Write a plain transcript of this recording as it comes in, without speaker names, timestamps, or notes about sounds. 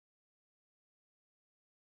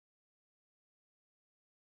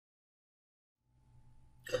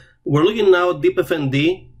We're looking now at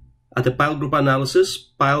DeepFND at the pile group analysis,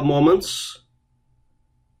 pile moments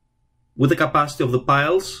with the capacity of the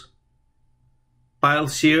piles, pile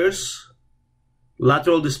shears,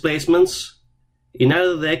 lateral displacements in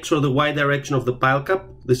either the X or the Y direction of the pile cap,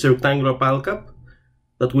 this rectangular pile cap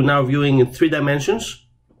that we're now viewing in 3 dimensions.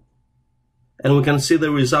 And we can see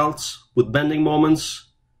the results with bending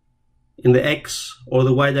moments in the X or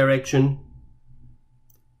the Y direction,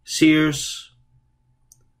 shears,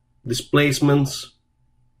 displacements,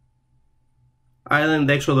 either in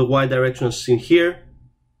the X or the Y direction as seen here.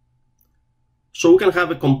 So we can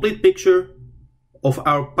have a complete picture of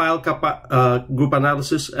our pile cap group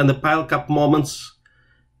analysis and the pile cap moments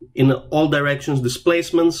in all directions,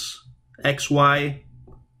 displacements, X, Y,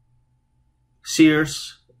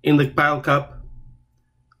 shears in the pile cap.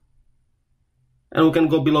 And we can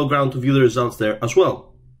go below ground to view the results there as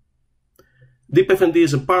well. DeepFND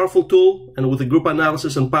is a powerful tool, and with the group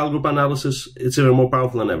analysis and pile group analysis, it's even more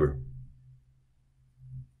powerful than ever.